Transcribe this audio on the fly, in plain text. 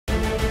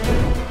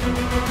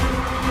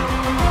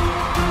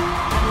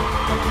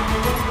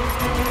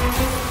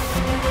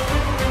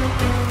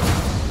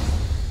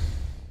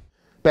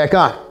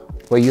Becca,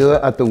 we're here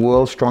at the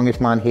World's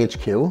Strongest Man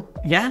HQ.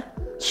 Yeah.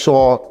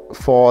 So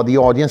for the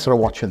audience that are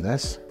watching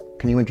this,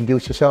 can you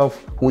introduce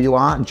yourself, who you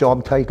are,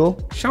 job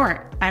title?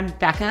 Sure. I'm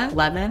Becca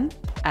Levin.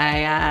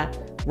 I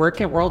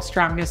work at World's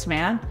Strongest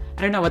Man.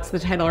 I don't know, what's the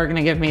title we're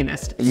gonna give me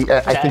this?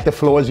 Yeah, I think the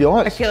floor is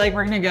yours. I feel like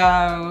we're gonna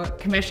go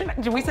commission.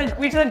 We said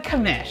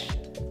commish.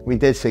 We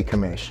did say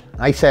commish.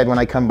 I said when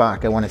I come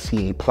back, I want to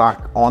see a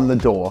plaque on the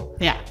door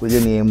with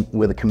your name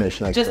with a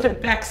commission. Just a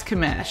Beck's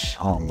commish.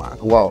 Oh man.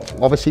 Well,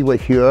 obviously we're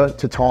here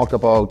to talk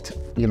about,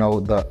 you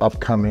know, the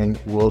upcoming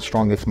World's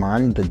Strongest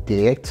Man, the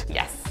date.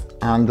 Yes.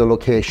 And the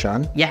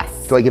location.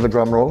 Yes. Do I give a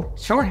drum roll?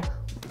 Sure.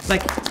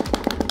 Like,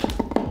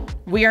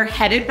 we are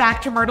headed back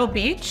to Myrtle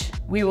Beach.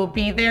 We will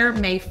be there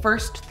May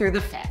 1st through the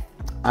 5th.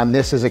 And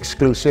this is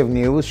exclusive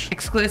news?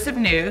 Exclusive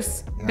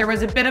news. Yeah. There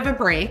was a bit of a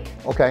break.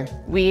 Okay.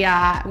 We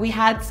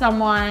had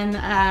someone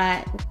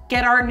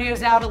get our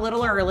news out a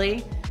little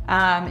early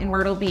in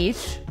Myrtle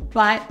Beach,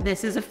 but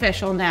this is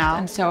official now,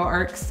 and so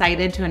are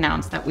excited to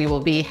announce that we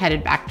will be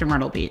headed back to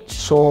Myrtle Beach.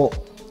 So,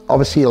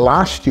 obviously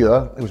last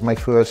year, it was my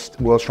first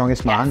World's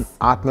Strongest Man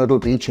at Myrtle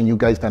Beach, and you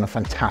guys done a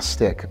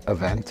fantastic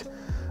event.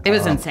 It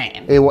was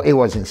insane. It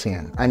was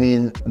insane. I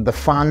mean, the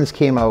fans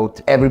came out,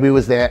 everybody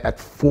was there at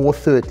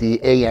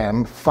 4:30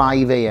 a.m.,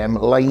 5 a.m.,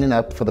 lining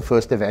up for the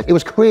first event. It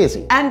was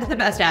crazy. And the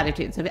best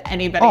attitudes of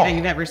anybody that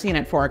you've ever seen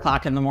at 4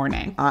 o'clock in the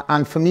morning.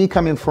 And for me,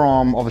 coming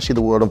from, obviously,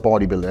 the world of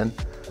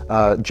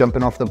bodybuilding,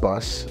 jumping off the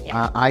bus,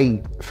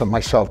 I, for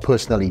myself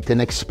personally, didn't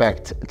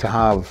expect to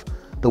have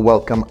the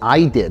welcome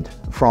I did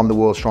from the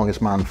World's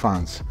Strongest Man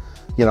fans.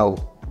 You know,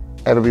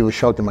 everybody was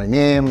shouting my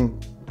name,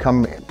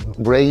 come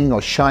rain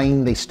or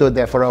shine, they stood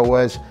there for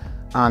hours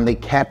and they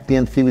kept the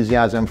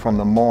enthusiasm from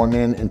the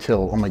morning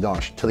until, oh my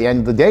gosh, to the end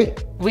of the day.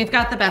 We've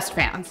got the best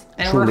fans,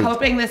 and Truly. We're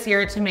hoping this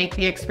year to make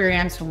the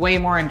experience way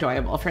more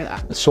enjoyable for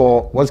them.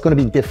 So what's going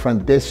to be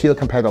different this year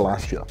compared to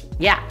last year?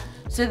 Yeah,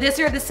 so this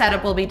year the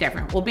setup will be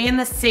different. We'll be in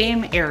the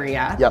same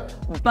area,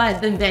 but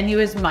the venue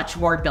is much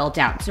more built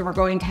out. So we're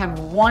going to have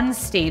one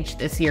stage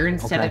this year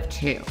instead of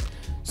two.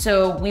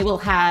 So we will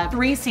have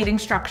 3 seating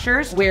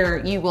structures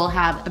where you will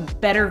have a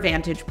better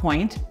vantage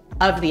point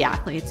of the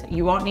athletes.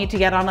 You won't need to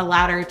get on a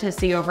ladder to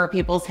see over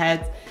people's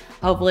heads.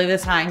 Hopefully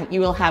this time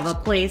you will have a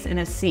place and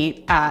a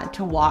seat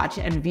to watch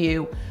and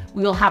view.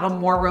 We will have a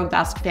more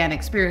robust fan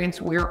experience.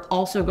 We're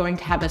also going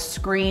to have a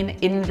screen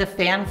in the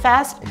Fan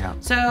Fest.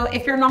 So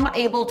if you're not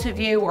able to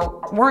view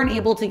or weren't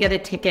able to get a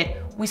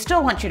ticket, we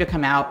still want you to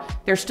come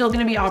out. There's still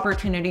gonna be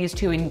opportunities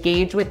to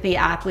engage with the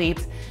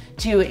athletes,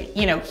 to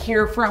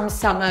hear from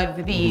some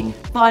of the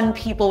fun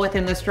people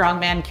within the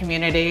strongman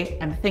community.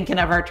 I'm thinking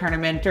of our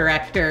tournament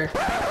director.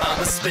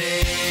 I'm a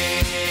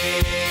space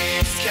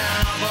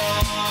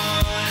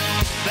cowboy,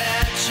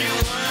 bet you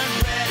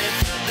weren't ready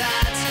for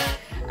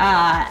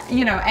that.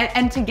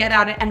 And to get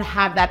out and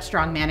have that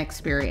strongman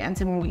experience,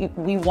 and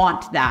we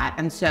want that.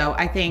 And so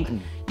I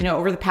think,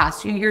 over the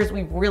past few years,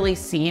 we've really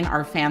seen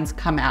our fans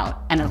come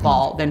out and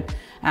evolve. And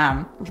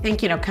I think,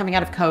 coming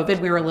out of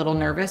COVID, we were a little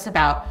nervous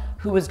about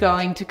who was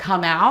going to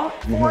come out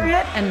for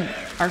it, and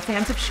our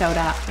fans have showed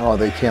up. Oh,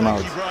 they came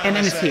out. And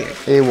it was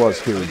huge. It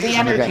was huge. The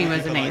energy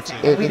was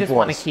amazing. We just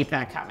want to keep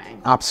that coming.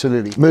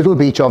 Absolutely. Myrtle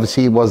Beach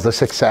obviously was the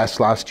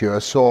success last year.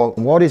 So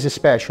what is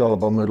special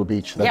about Myrtle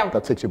Beach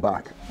that takes you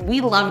back?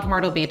 We loved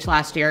Myrtle Beach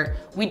last year.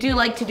 We do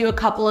like to do a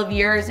couple of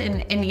years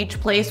in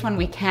each place when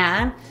we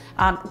can.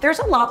 There's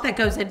a lot that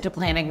goes into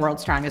planning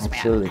World's Strongest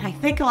Man. And I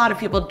think a lot of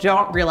people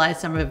don't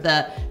realize some of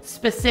the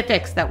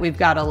specifics that we've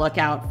got to look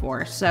out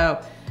for. So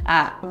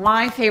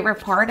my favorite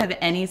part of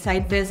any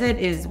site visit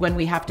is when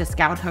we have to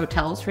scout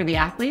hotels for the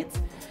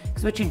athletes.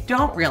 Because what you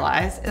don't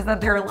realize is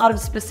that there are a lot of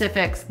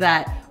specifics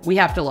that we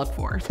have to look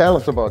for. Tell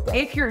us about that.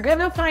 If you're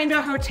gonna find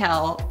a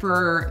hotel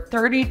for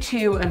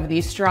 32 of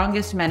the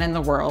strongest men in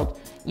the world,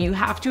 you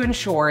have to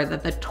ensure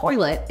that the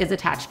toilet is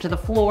attached to the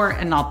floor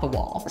and not the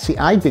wall. See,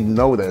 I didn't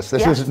know this.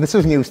 This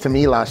was news to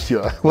me last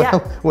year.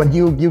 When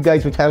you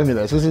guys were telling me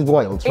this is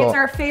wild. So. It's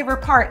our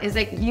favorite part is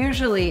that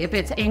usually if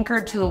it's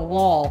anchored to the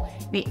wall,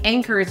 the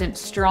anchor isn't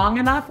strong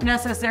enough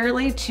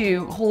necessarily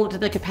to hold to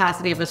the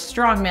capacity of a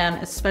strong man,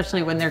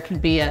 especially when there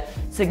could be a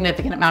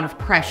significant amount of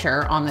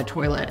pressure on the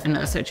toilet in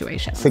those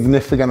situations.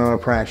 Significant amount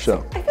of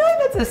pressure. I feel like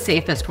that's the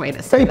safest way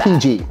to say that. Very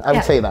PG, I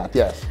would say that,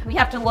 yes. We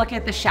have to look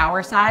at the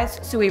shower size.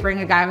 So we bring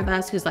a guy with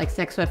us who's like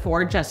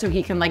 6'4", just so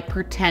he can like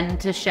pretend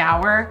to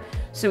shower.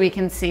 So we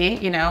can see,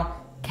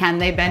 can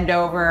they bend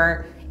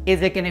over?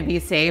 Is it gonna be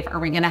safe? Are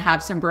we gonna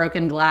have some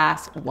broken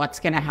glass? What's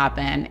gonna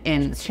happen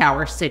in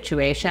shower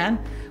situation?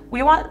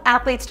 We want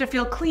athletes to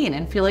feel clean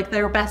and feel like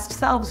their best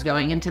selves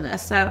going into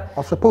this. So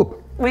off the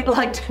poop. We'd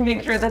like to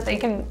make sure that they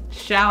can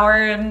shower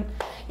and,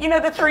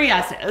 the 3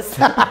 S's.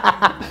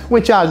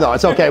 Which no,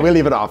 it's okay, we'll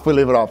leave it off,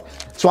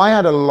 So I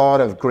had a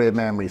lot of great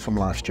memories from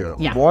last year.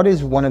 What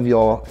is one of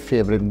your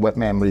favorite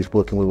memories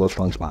working with World's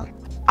Strongest Man?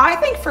 I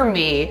think for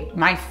me,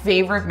 my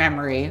favorite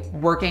memory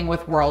working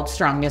with World's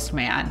Strongest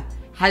Man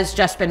has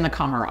just been the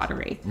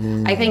camaraderie.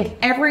 I think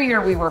every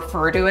year we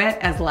refer to it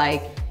as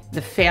like,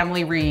 the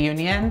family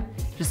reunion.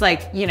 Just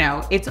like, you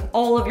know, it's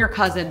all of your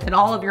cousins and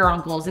all of your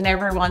uncles and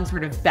everyone's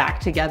sort of back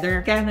together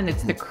again, and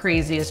it's the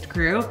craziest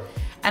crew.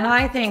 And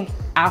I think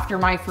after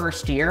my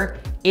first year,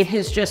 it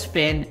has just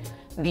been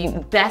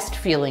the best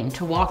feeling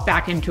to walk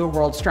back into a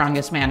World's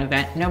Strongest Man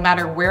event, no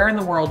matter where in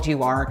the world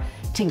you are,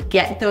 to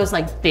get those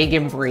like big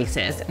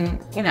embraces.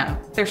 And you know,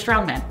 they're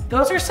strongmen.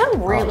 Those are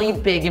some really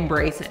big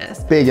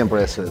embraces. Big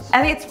embraces.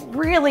 And it's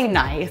really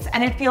nice.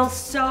 And it feels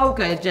so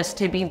good just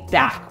to be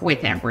back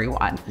with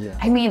everyone. Yeah.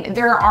 I mean,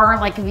 there are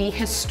like the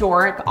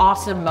historic,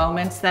 awesome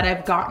moments that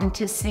I've gotten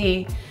to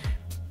see.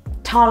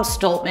 Tom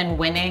Stoltman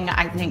winning,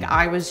 I think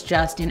I was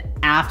just an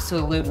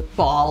absolute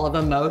ball of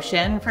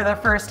emotion for the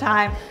first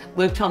time.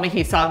 Luke told me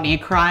he saw me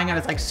crying. I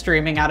was like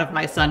streaming out of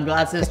my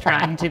sunglasses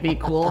trying to be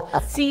cool.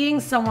 Seeing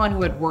someone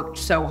who had worked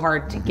so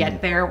hard to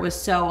get there was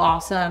so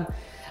awesome.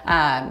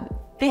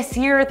 This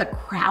year, the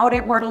crowd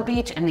at Myrtle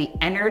Beach and the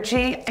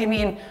energy, I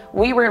mean,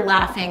 we were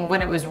laughing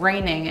when it was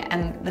raining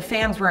and the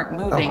fans weren't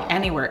moving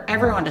anywhere.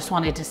 Everyone just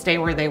wanted to stay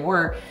where they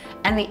were.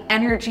 And the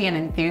energy and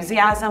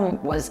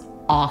enthusiasm was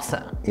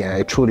awesome. Yeah,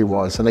 it truly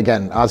was. And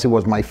again, as it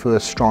was my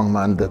first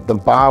strongman, the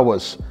bar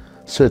was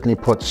certainly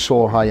put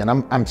so high, and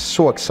I'm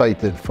so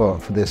excited for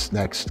this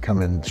next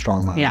coming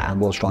strongman,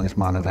 World's Strongest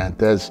Man event.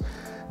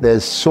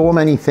 There's so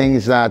many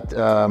things that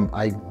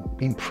I've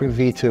been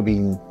privy to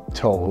being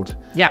told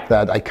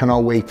that I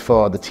cannot wait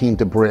for the team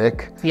to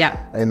break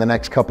in the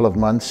next couple of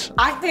months.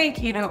 I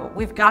think, you know,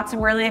 we've got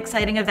some really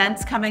exciting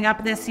events coming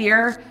up this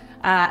year.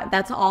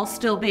 That's all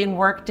still being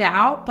worked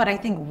out, but I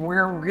think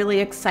we're really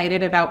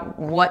excited about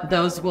what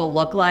those will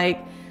look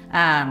like.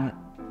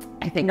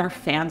 I think our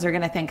fans are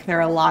going to think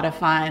they're a lot of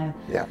fun.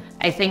 Yeah.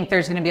 I think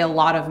there's going to be a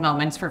lot of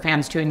moments for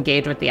fans to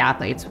engage with the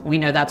athletes. We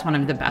know that's one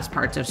of the best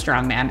parts of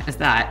Strongman, is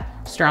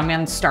that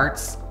Strongman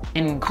starts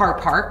in car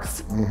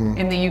parks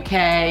in the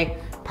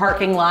UK,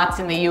 parking lots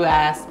in the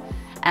US,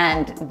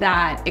 and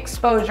that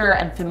exposure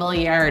and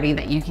familiarity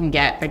that you can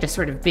get by just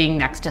sort of being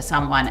next to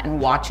someone and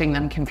watching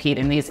them compete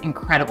in these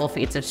incredible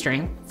feats of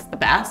strength, it's the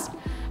best.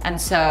 And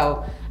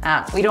so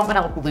we don't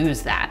want to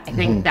lose that. I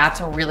think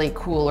that's a really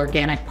cool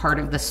organic part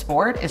of the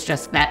sport, is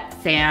just that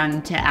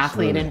fan to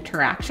athlete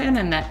interaction,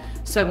 and that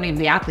so many of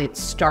the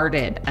athletes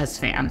started as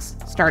fans,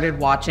 started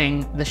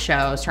watching the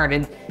show,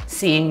 started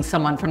seeing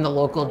someone from the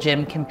local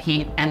gym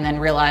compete, and then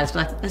realized,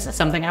 like, this is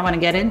something I want to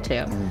get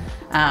into.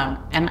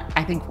 And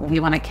I think we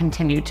want to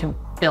continue to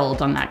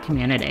build on that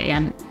community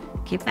and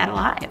keep that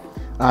alive.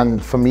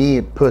 And for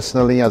me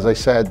personally, as I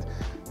said,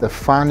 the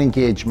fan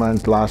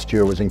engagement last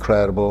year was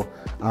incredible,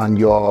 and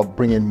you're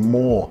bringing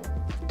more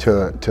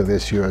to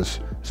this year's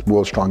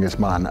World's Strongest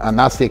Man, and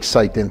that's the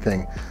exciting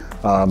thing.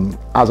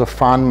 As a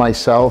fan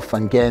myself,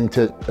 and getting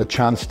a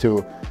chance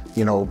to,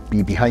 you know,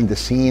 be behind the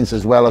scenes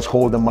as well as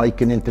hold a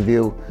mic and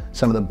interview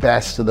some of the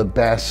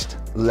best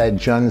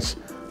legends,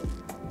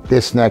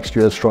 this next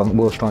year's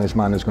World's Strongest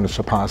Man is going to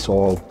surpass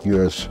all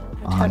years.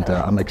 And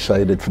I'm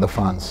excited for the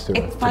fans too.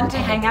 It's fun to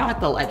hang out with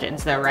the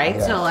legends though, right?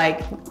 Yes. So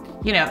like,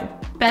 you know,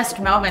 best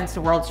moments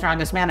of World's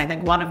Strongest Man, I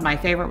think one of my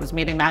favorite was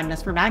meeting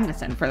Magnus for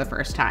Magnuson for the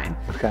first time.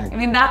 Okay. I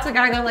mean, that's a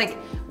guy that like,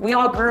 we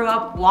all grew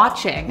up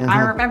watching.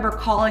 I remember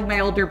calling my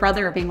older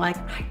brother being like,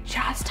 I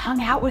just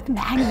hung out with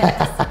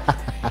Magnus.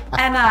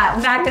 And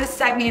Magnus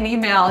sent me an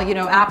email, you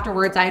know,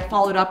 afterwards. I had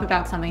followed up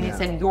about something. He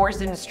said,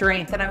 yours in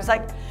strength. And I was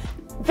like,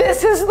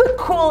 this is the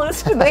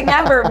coolest thing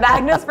ever.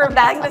 Magnus for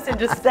Magnuson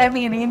just sent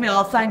me an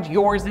email signed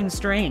yours in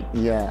strength.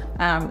 Yeah.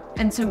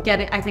 And so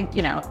I think,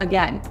 you know,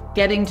 again,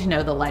 getting to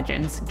know the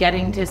legends,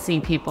 getting to see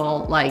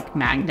people like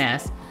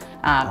Magnus,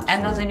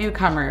 and those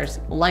newcomers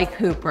like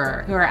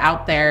Hooper who are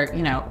out there,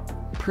 you know,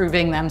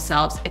 proving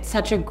themselves. It's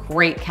such a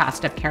great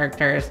cast of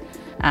characters,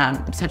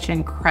 such an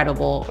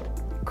incredible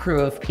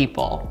crew of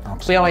people.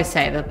 Absolutely. We always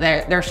say that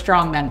they're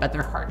strong men, but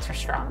their hearts are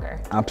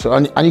stronger.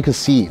 Absolutely, and you can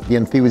see the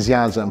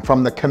enthusiasm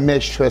from the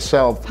commish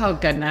herself. Oh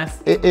goodness.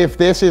 If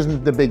this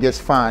isn't the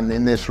biggest fan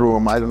in this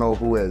room, I don't know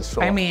who is.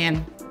 So. I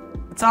mean,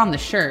 it's on the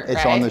shirt,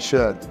 It's on the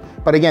shirt.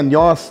 But again,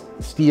 you're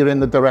steering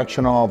the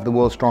direction of the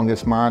World's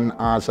Strongest Man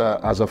as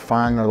a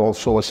fan, and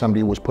also as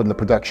somebody who's putting the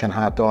production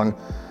hat on.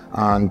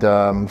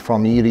 And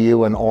from me to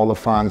you and all the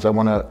fans, I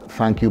want to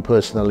thank you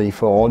personally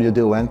for all you're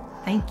doing.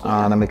 Thank you.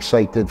 And I'm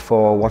excited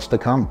for what's to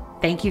come.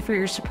 Thank you for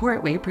your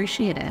support. We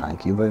appreciate it.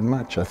 Thank you very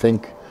much. I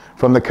think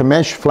from the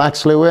commish,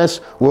 Flax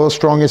Lewis, World's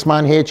Strongest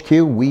Man HQ,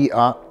 we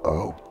are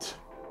out.